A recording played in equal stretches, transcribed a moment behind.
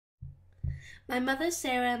My mother,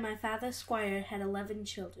 Sarah, and my father, Squire, had 11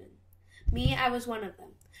 children. Me, I was one of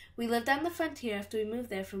them. We lived on the frontier after we moved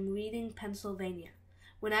there from Reading, Pennsylvania.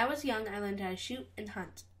 When I was young, I learned how to shoot and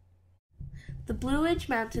hunt. The Blue Ridge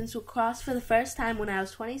Mountains were crossed for the first time when I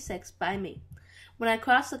was 26 by me. When I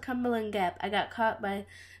crossed the Cumberland Gap, I got caught by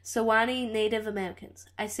Sewanee Native Americans.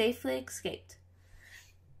 I safely escaped.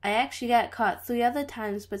 I actually got caught 3 other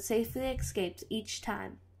times, but safely escaped each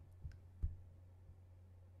time.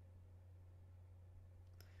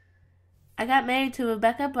 I got married to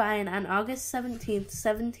Rebecca Bryan on August 17,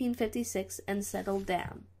 1756, and settled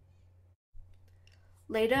down.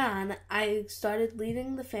 Later on, I started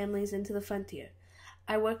leading the families into the frontier.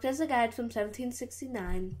 I worked as a guide from 1769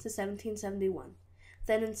 to 1771.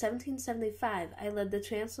 Then in 1775, I led the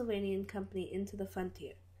Transylvanian Company into the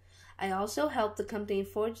frontier. I also helped the company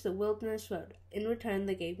forge the Wilderness Road. In return,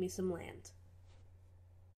 they gave me some land.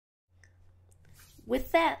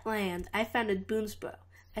 With that land, I founded Boonesboro.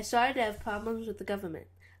 I started to have problems with the government.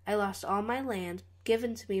 I lost all my land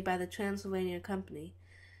given to me by the Transylvania Company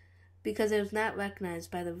because it was not recognized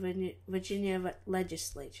by the Virginia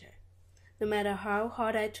legislature. No matter how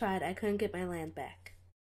hard I tried, I couldn't get my land back.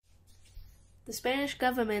 The Spanish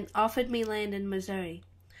government offered me land in Missouri.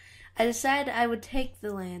 I decided I would take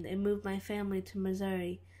the land and move my family to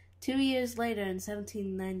Missouri 2 years later in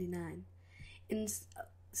 1799. In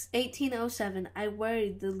 1807, I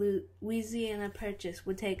worried the Louisiana Purchase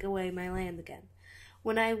would take away my land again.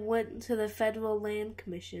 When I went to the Federal Land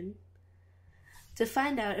Commission to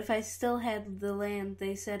find out if I still had the land,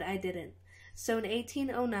 they said I didn't. So in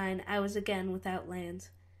 1809, I was again without land.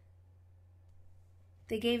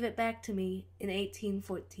 They gave it back to me in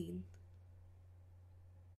 1814.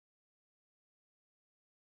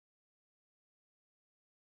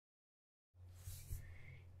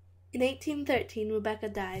 In 1813, Rebecca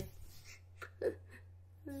died.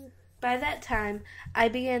 By that time, I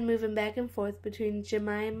began moving back and forth between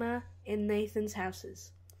Jemima and Nathan's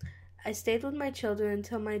houses. I stayed with my children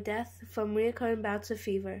until my death from recurring bouts of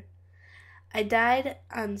fever. I died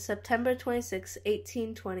on September 26,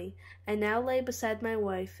 1820. I now lay beside my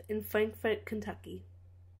wife in Frankfort, Kentucky.